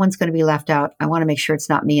 Someone's going to be left out. I want to make sure it's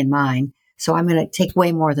not me and mine. So I'm going to take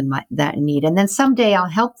way more than that I need. And then someday I'll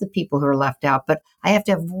help the people who are left out, but I have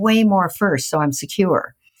to have way more first so I'm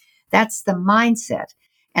secure. That's the mindset.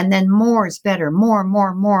 And then more is better. More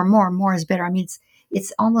is better. I mean,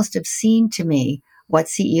 it's almost obscene to me what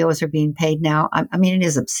CEOs are being paid now. I mean, it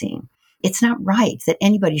is obscene. It's not right that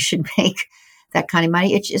anybody should make that kind of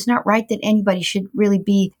money. It's not right that anybody should really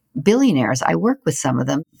be billionaires. I work with some of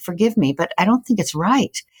them. Forgive me, but I don't think it's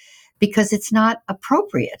right, because it's not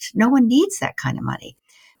appropriate. No one needs that kind of money.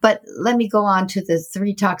 But let me go on to the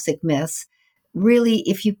 3 toxic myths. Really,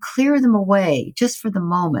 if you clear them away just for the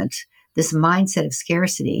moment, this mindset of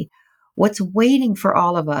scarcity, what's waiting for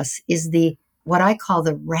all of us is what I call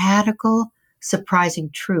the radical, surprising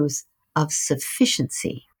truth of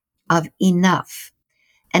sufficiency, of enough.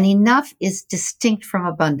 And enough is distinct from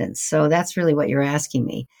abundance. So that's really what you're asking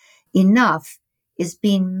me. Enough is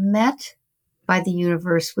being met by the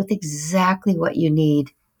universe with exactly what you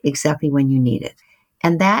need, exactly when you need it.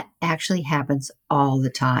 And that actually happens all the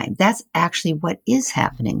time. That's actually what is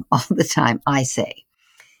happening all the time, I say.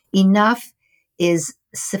 Enough is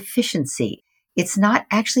sufficiency. It's not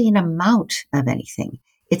actually an amount of anything.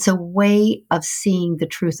 It's a way of seeing the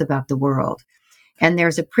truth about the world. And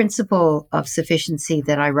there's a principle of sufficiency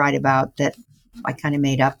that I write about that I kind of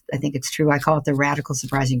made up. I think it's true. I call it the radical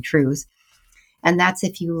surprising truth. And that's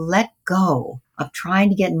if you let go of trying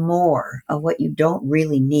to get more of what you don't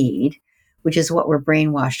really need, which is what we're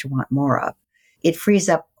brainwashed to want more of, it frees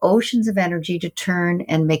up oceans of energy to turn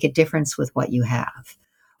and make a difference with what you have.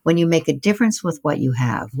 When you make a difference with what you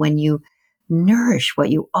have, when you nourish what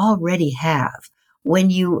you already have, when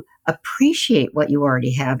you appreciate what you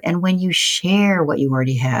already have, and when you share what you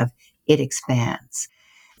already have, it expands.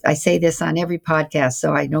 I say this on every podcast,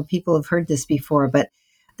 so I know people have heard this before, but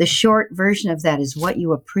the short version of that is what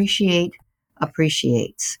you appreciate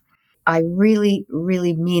appreciates. I really,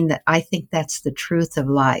 really mean that. I think that's the truth of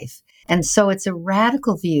life. And so it's a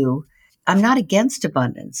radical view. I'm not against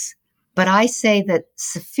abundance, but I say that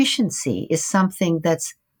sufficiency is something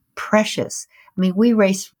that's precious. I mean, we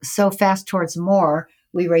race so fast towards more.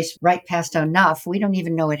 We race right past enough. We don't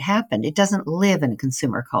even know it happened. It doesn't live in a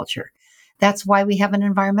consumer culture. That's why we have an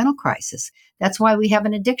environmental crisis. That's why we have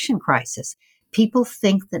an addiction crisis. People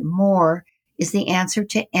think that more is the answer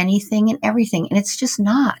to anything and everything, and it's just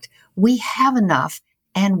not. We have enough,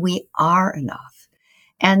 and we are enough.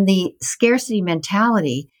 And the scarcity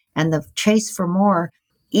mentality and the chase for more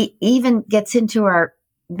even gets into our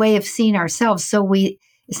way of seeing ourselves. So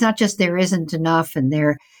it's not just there isn't enough and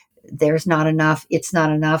there's not enough, it's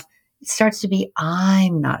not enough. It starts to be,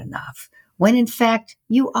 I'm not enough, when in fact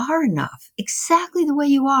you are enough, exactly the way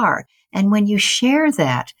you are. And when you share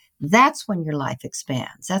that, that's when your life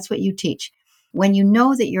expands. That's what you teach. When you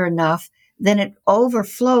know that you're enough, then it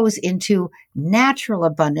overflows into natural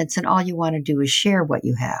abundance, and all you want to do is share what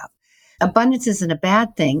you have. Abundance isn't a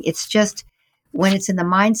bad thing. It's just when it's in the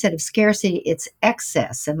mindset of scarcity, it's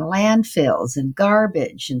excess and landfills and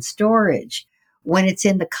garbage and storage. When it's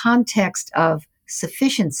in the context of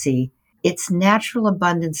sufficiency, it's natural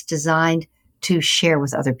abundance designed to share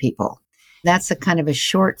with other people. That's a kind of a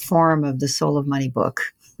short form of the Soul of Money book.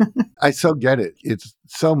 I so get it. It's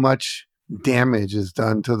so much damage is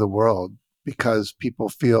done to the world because people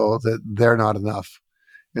feel that they're not enough.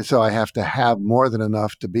 And so I have to have more than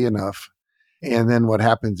enough to be enough. And then what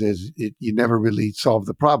happens is you never really solve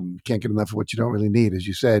the problem. You can't get enough of what you don't really need, as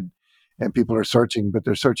you said. And people are searching, but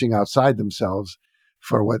they're searching outside themselves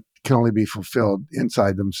for what can only be fulfilled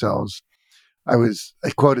inside themselves. I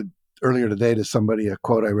quoted earlier today to somebody a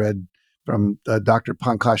quote I read from Dr.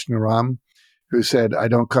 Pankaj Naram, who said, "I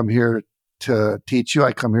don't come here to teach you.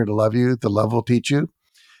 I come here to love you. The love will teach you."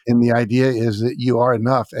 And the idea is that you are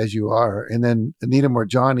enough as you are. And then Anita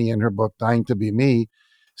Moorjani, in her book, Dying to Be Me,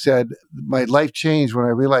 said, my life changed when I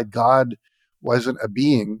realized God wasn't a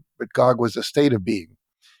being, but God was a state of being.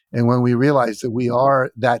 And when we realize that we are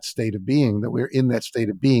that state of being, that we're in that state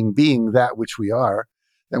of being that which we are,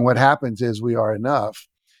 then what happens is we are enough.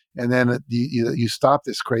 And then you stop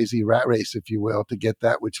this crazy rat race, if you will, to get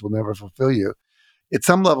that which will never fulfill you. At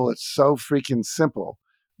some level, it's so freaking simple,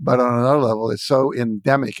 But on another level, it's so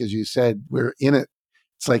endemic, as you said, we're in it.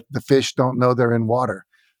 It's like the fish don't know they're in water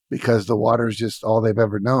because the water is just all they've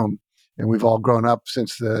ever known. And we've all grown up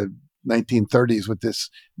since the 1930s with this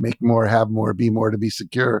make more, have more, be more to be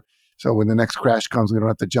secure. So when the next crash comes, we don't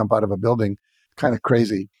have to jump out of a building. Kind of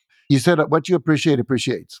crazy. You said what you appreciate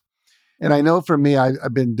appreciates. And I know for me,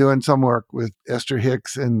 I've been doing some work with Esther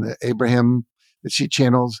Hicks and the Abraham that she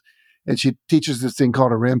channels. And she teaches this thing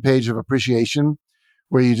called a rampage of appreciation,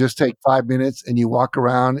 where you just take 5 minutes and you walk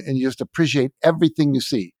around and you just appreciate everything you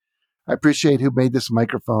see. I appreciate who made this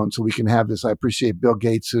microphone so we can have this. I appreciate Bill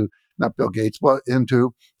Gates, not Bill Gates, but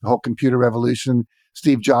into the whole computer revolution.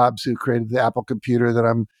 Steve Jobs, who created the Apple computer that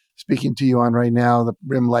I'm speaking to you on right now, the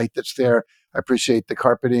rim light that's there. I appreciate the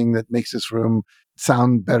carpeting that makes this room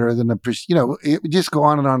sound better than it just go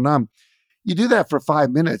on and on and on. You do that for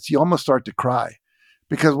 5 minutes, you almost start to cry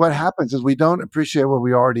because what happens is we don't appreciate what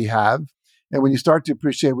we already have. And when you start to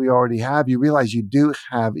appreciate what you already have, you realize you do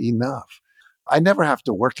have enough. I never have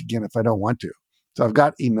to work again if I don't want to. So I've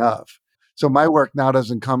got enough. So my work now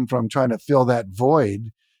doesn't come from trying to fill that void,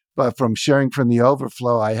 but from sharing from the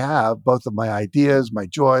overflow I have, both of my ideas, my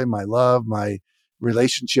joy, my love, my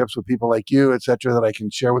relationships with people like you, et cetera, that I can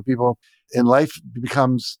share with people. And life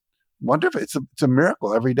becomes wonderful. It's a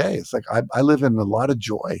miracle every day. It's like I live in a lot of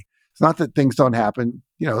joy. It's not that things don't happen.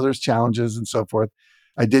 There's challenges and so forth.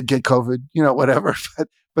 I did get COVID, whatever.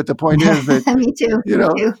 But the point is that, Me too. Me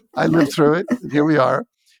too. I lived through it. And here we are.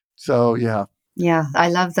 So, yeah. Yeah, I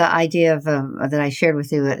love the idea of that I shared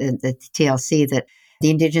with you at the TLC that the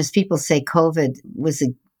indigenous people say COVID was,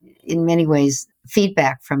 in many ways,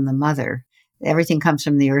 feedback from the mother. Everything comes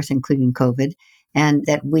from the earth, including COVID, and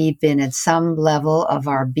that we've been at some level of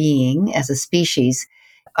our being as a species,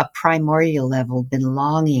 a primordial level, been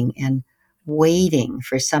longing and waiting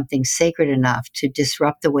for something sacred enough to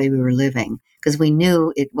disrupt the way we were living because we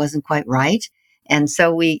knew it wasn't quite right. And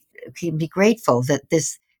so we can be grateful that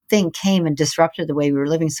this thing came and disrupted the way we were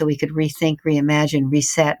living so we could rethink, reimagine,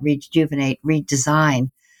 reset, rejuvenate,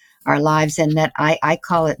 redesign our lives. And that I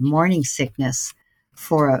call it morning sickness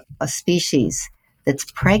for a species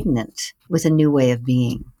that's pregnant with a new way of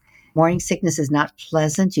being. Morning sickness is not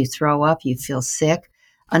pleasant. You throw up, you feel sick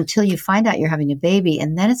until you find out you're having a baby.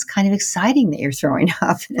 And then it's kind of exciting that you're throwing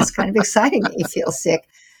up. And it's kind of exciting that you feel sick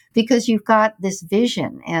because you've got this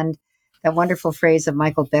vision. And that wonderful phrase of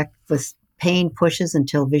Michael Beck was pain pushes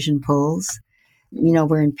until vision pulls.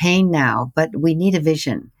 We're in pain now, but we need a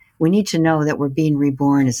vision. We need to know that we're being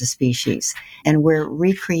reborn as a species and we're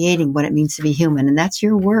recreating what it means to be human. And that's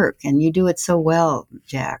your work. And you do it so well,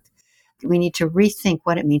 Jack. We need to rethink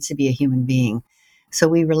what it means to be a human being. So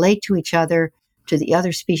we relate to each other, to the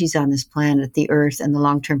other species on this planet, the earth, and the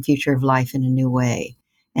long-term future of life in a new way.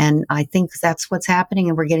 And I think that's what's happening.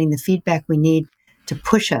 And we're getting the feedback we need to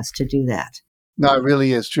push us to do that. No, it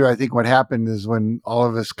really is true. I think what happened is when all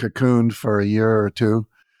of us cocooned for a year or two,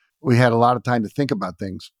 we had a lot of time to think about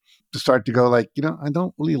things, to start to go like, I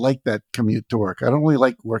don't really like that commute to work. I don't really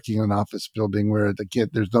like working in an office building where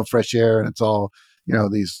there's no fresh air and it's all,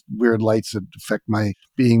 these weird lights that affect my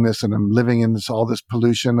beingness and I'm living in all this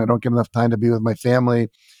pollution. I don't get enough time to be with my family.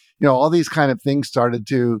 All these kind of things started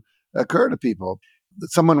to occur to people.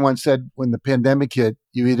 Someone once said when the pandemic hit,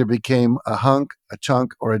 you either became a hunk, a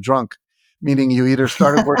chunk, or a drunk, meaning you either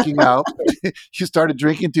started working out, you started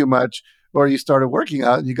drinking too much, or you started working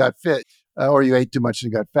out and you got fit, or you ate too much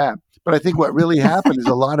and you got fat. But I think what really happened is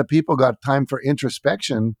a lot of people got time for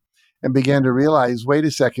introspection and began to realize, wait a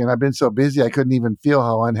second, I've been so busy, I couldn't even feel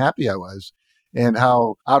how unhappy I was and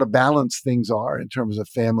how out of balance things are in terms of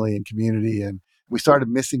family and community. And we started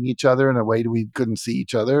missing each other in a way that we couldn't see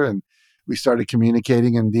each other. And we started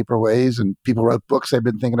communicating in deeper ways. And people wrote books they've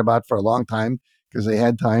been thinking about for a long time because they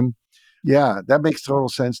had time. Yeah, that makes total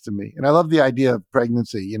sense to me. And I love the idea of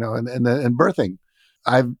pregnancy, and birthing.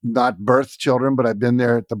 I've not birthed children, but I've been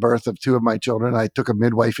there at the birth of two of my children. I took a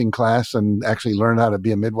midwifing class and actually learned how to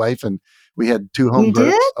be a midwife. And we had two home You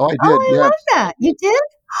births. did? Oh, I Oh, did. I Yeah. love that. You did?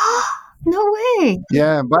 No way.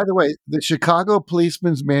 Yeah. And by the way, the Chicago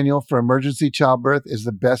Policeman's Manual for Emergency Childbirth is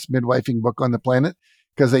the best midwifing book on the planet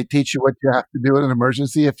because they teach you what you have to do in an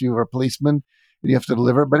emergency if you're a policeman and you have to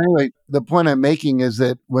deliver. But anyway, the point I'm making is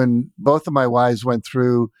that when both of my wives went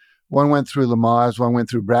through, one went through Lamaze, one went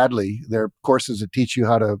through Bradley. They're courses that teach you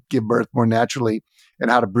how to give birth more naturally and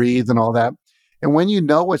how to breathe and all that. And when you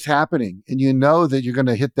know what's happening and you know that you're going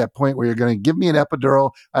to hit that point where you're going to give me an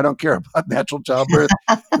epidural, I don't care about natural childbirth,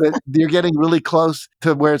 that you're getting really close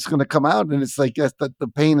to where it's going to come out. And it's like, yes, the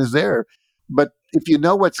pain is there. But if you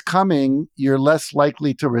know what's coming, you're less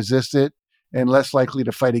likely to resist it and less likely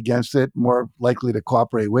to fight against it, more likely to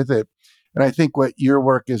cooperate with it. And I think what your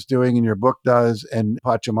work is doing and your book does and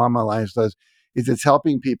Pachamama Alliance does is it's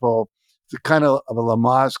helping people to kind of a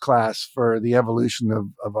Lamaze class for the evolution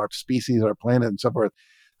of our species, our planet, and so forth.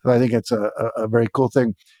 So I think it's a very cool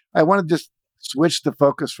thing. I want to just switch the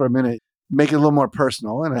focus for a minute, make it a little more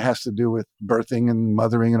personal, and it has to do with birthing and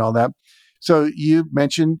mothering and all that. So you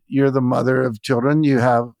mentioned you're the mother of children. You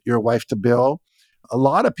have your wife to Bill. A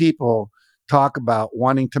lot of people talk about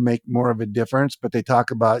wanting to make more of a difference, but they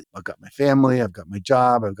talk about, I've got my family, I've got my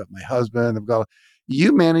job, I've got my husband, I've got,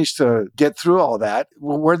 you managed to get through all that.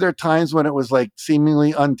 Were there times when it was like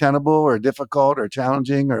seemingly untenable or difficult or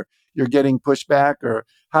challenging, or you're getting pushback, or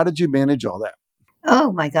how did you manage all that?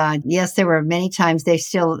 Oh my God. Yes, there were many times I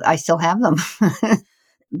still have them.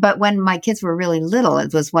 But when my kids were really little,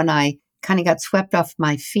 it was when I kind of got swept off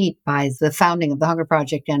my feet by the founding of the Hunger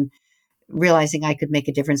Project and realizing I could make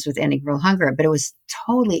a difference with ending world hunger. But it was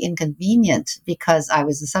totally inconvenient because I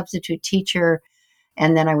was a substitute teacher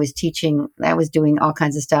and then I was teaching, I was doing all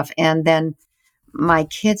kinds of stuff. And then my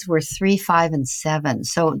kids were 3, 5, and 7.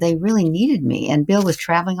 So they really needed me. And Bill was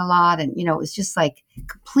traveling a lot. And, it was just like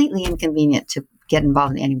completely inconvenient to get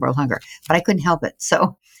involved in ending world hunger. But I couldn't help it.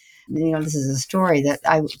 So, this is a story that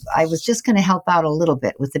I was just going to help out a little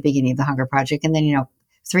bit with the beginning of the Hunger Project. And then,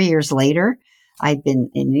 3 years later, I'd been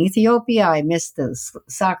in Ethiopia. I missed the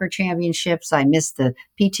soccer championships. I missed the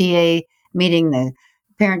PTA meeting, the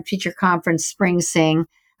parent teacher conference, spring sing.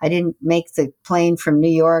 I didn't make the plane from New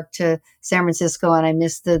York to San Francisco, and I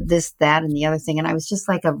missed this, that, and the other thing. And I was just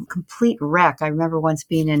like a complete wreck. I remember once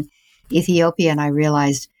being in Ethiopia, and I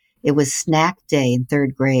realized it was snack day in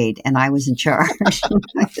 3rd grade, and I was in charge.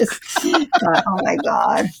 I just thought, oh my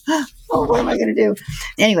God, what am I going to do?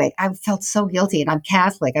 Anyway, I felt so guilty, and I'm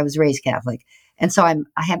Catholic. I was raised Catholic. And so I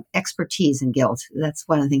have expertise in guilt. That's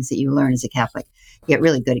one of the things that you learn as a Catholic. You get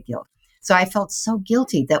really good at guilt. So I felt so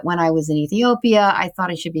guilty that when I was in Ethiopia, I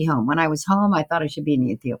thought I should be home. When I was home, I thought I should be in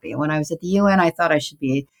Ethiopia. When I was at the UN, I thought I should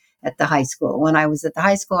be at the high school. When I was at the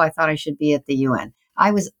high school, I thought I should be at the UN.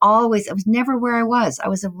 I was never where I was. I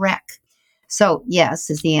was a wreck. So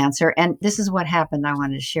yes is the answer. And this is what happened. I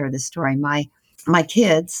wanted to share this story. My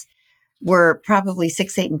kids were probably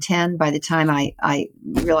 6, 8, and 10 by the time I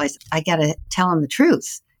realized I got to tell them the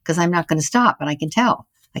truth because I'm not going to stop. And I can tell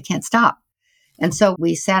I can't stop. And so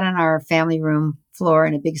we sat on our family room floor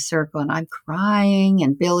in a big circle, and I'm crying,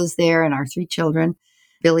 and Bill is there, and our 3 children,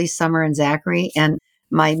 Billy, Summer, and Zachary. And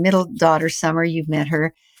my middle daughter, Summer, you've met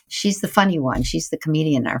her. She's the funny one. She's the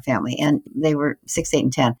comedian in our family. And they were 6, 8,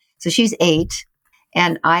 and 10. So she's 8.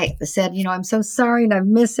 And I said, I'm so sorry and I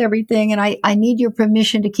miss everything. And I need your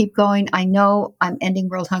permission to keep going. I know I'm ending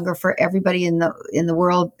world hunger for everybody in the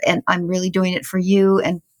world. And I'm really doing it for you.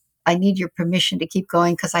 And I need your permission to keep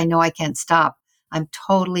going because I know I can't stop. I'm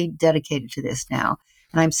totally dedicated to this now.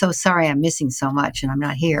 And I'm so sorry I'm missing so much and I'm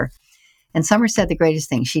not here. And Summer said the greatest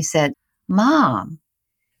thing. She said, Mom,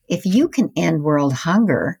 if you can end world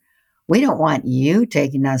hunger, we don't want you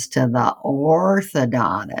taking us to the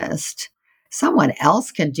orthodontist. Someone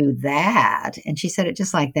else can do that. And she said it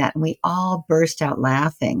just like that. And we all burst out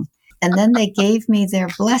laughing. And then they gave me their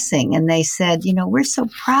blessing and they said, we're so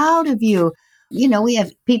proud of you. We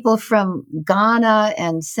have people from Ghana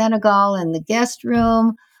and Senegal in the guest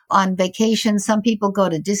room on vacation. Some people go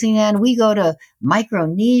to Disneyland. We go to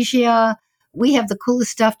Micronesia. We have the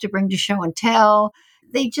coolest stuff to bring to show and tell.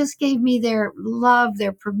 They just gave me their love,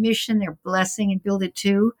 their permission, their blessing, and build it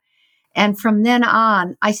too. And from then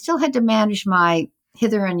on, I still had to manage my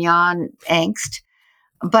hither and yon angst,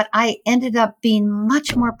 but I ended up being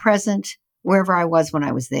much more present wherever I was when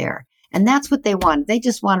I was there. And that's what they wanted. They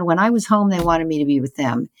just wanted, when I was home, they wanted me to be with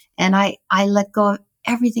them. And I let go of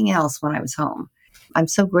everything else when I was home. I'm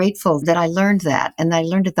so grateful that I learned that, and I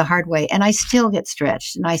learned it the hard way. And I still get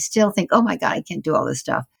stretched, and I still think, oh my God, I can't do all this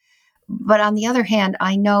stuff. But on the other hand,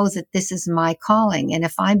 I know that this is my calling. And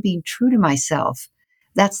if I'm being true to myself,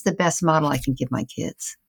 that's the best model I can give my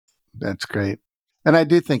kids. That's great. And I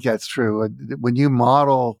do think that's true. When you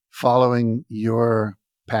model following your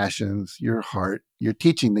passions, your heart, you're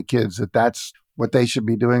teaching the kids that that's what they should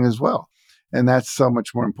be doing as well. And that's so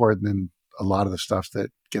much more important than a lot of the stuff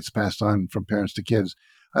that gets passed on from parents to kids.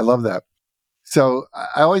 I love that. So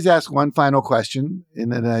I always ask one final question,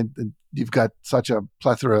 and then you've got such a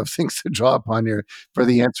plethora of things to draw upon here for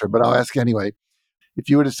the answer, but I'll ask anyway. If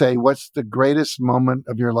you were to say, what's the greatest moment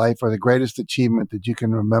of your life or the greatest achievement that you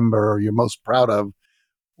can remember or you're most proud of,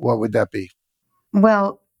 what would that be?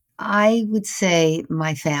 Well, I would say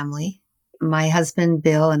my family. My husband,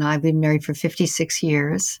 Bill, and I have been married for 56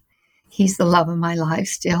 years. He's the love of my life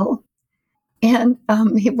still. And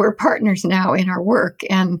we're partners now in our work.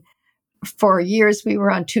 And for years, we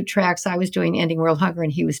were on two tracks. I was doing Ending World Hunger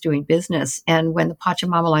and he was doing business. And when the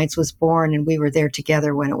Pachamama Alliance was born, and we were there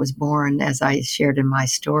together when it was born, as I shared in my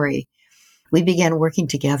story, we began working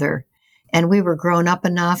together. And we were grown up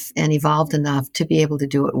enough and evolved enough to be able to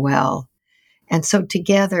do it well. And so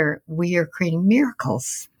together, we are creating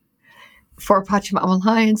miracles for Pachamama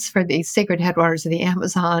Alliance, for the sacred headwaters of the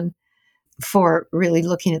Amazon, for really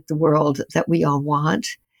looking at the world that we all want.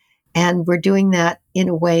 And we're doing that in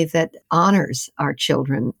a way that honors our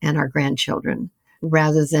children and our grandchildren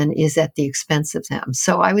rather than is at the expense of them.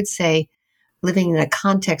 So I would say living in a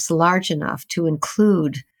context large enough to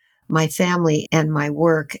include my family and my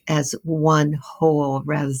work as one whole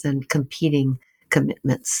rather than competing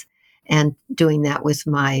commitments, and doing that with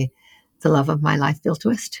the love of my life, Bill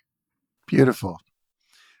Twist. Beautiful.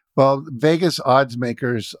 Well, Vegas odds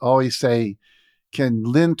makers always say, can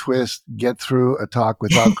Lynne Twist get through a talk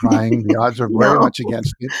without crying? The odds are very much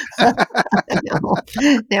against it. No,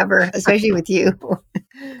 never, especially with you.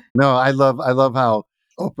 No, I love how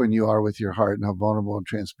open you are with your heart and how vulnerable and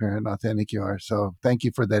transparent and authentic you are. So thank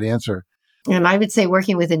you for that answer. And I would say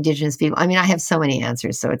working with Indigenous people, I mean, I have so many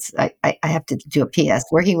answers, so I have to do a PS.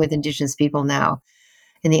 Working with Indigenous people now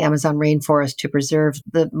in the Amazon rainforest to preserve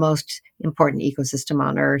the most important ecosystem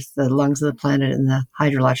on Earth, the lungs of the planet and the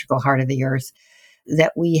hydrological heart of the Earth,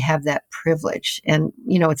 that we have that privilege. And,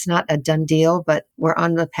 it's not a done deal, but we're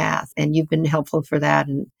on the path. And you've been helpful for that.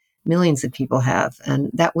 And millions of people have.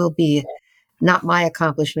 And that will be not my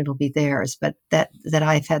accomplishment, will be theirs, but that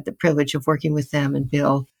I've had the privilege of working with them and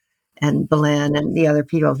Bill and Belen and the other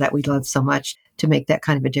people that we love so much to make that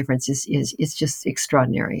kind of a difference is just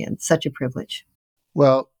extraordinary and such a privilege.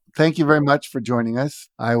 Well, thank you very much for joining us.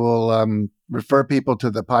 I will refer people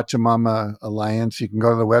to the Pachamama Alliance. You can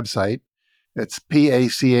go to the website. It's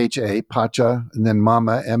PACHA, Pacha, and then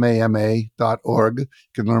Mama, MAMA.org. You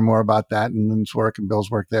can learn more about that and Lynne's work and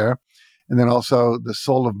Bill's work there. And then also the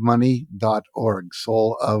soulofmoney.org,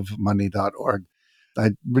 soulofmoney.org. I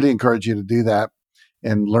really encourage you to do that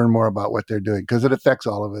and learn more about what they're doing because it affects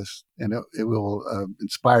all of us and it will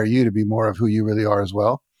inspire you to be more of who you really are as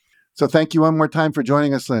well. So thank you one more time for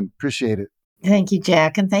joining us, Lynne. Appreciate it. Thank you,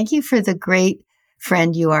 Jack. And thank you for the great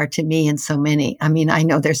friend you are to me and so many. I mean, I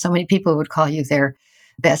know there's so many people who would call you their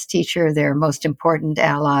best teacher, their most important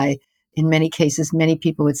ally. In many cases, many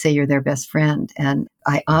people would say you're their best friend. And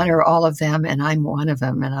I honor all of them, and I'm one of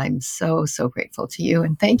them. And I'm so, so grateful to you.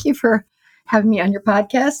 And thank you for having me on your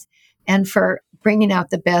podcast and for bringing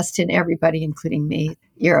out the best in everybody, including me.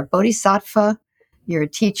 You're a bodhisattva, you're a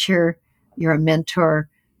teacher, you're a mentor,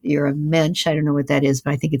 you're a mensch. I don't know what that is,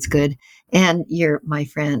 but I think it's good. And you're my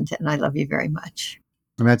friend, and I love you very much.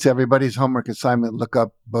 And that's everybody's homework assignment. Look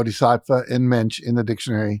up bodhisattva and mensch in the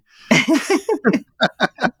dictionary.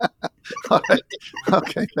 All right.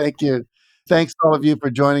 Okay, thank you. Thanks all of you for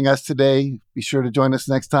joining us today. Be sure to join us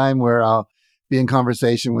next time where I'll be in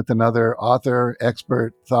conversation with another author,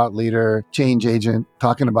 expert, thought leader, change agent,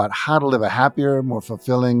 talking about how to live a happier, more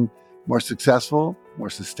fulfilling, more successful, more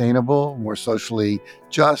sustainable, more socially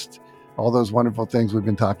just, all those wonderful things we've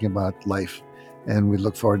been talking about life. And we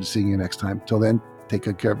look forward to seeing you next time. Till then, take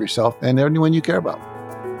good care of yourself and anyone you care about.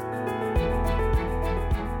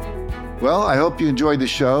 Well, I hope you enjoyed the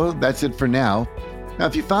show. That's it for now. Now,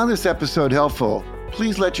 if you found this episode helpful,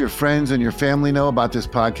 please let your friends and your family know about this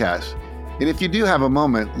podcast. And if you do have a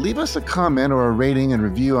moment, leave us a comment or a rating and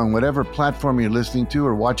review on whatever platform you're listening to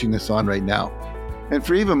or watching this on right now. And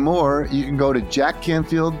for even more, you can go to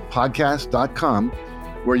jackcanfieldpodcast.com,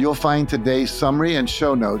 where you'll find today's summary and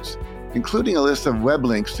show notes, including a list of web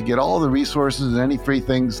links to get all the resources and any free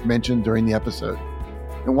things mentioned during the episode.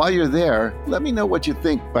 And while you're there, let me know what you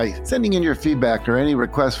think by sending in your feedback or any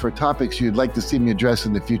requests for topics you'd like to see me address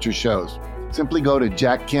in the future shows. Simply go to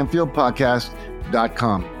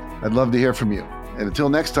jackcanfieldpodcast.com. I'd love to hear from you. And until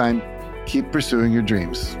next time, keep pursuing your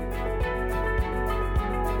dreams.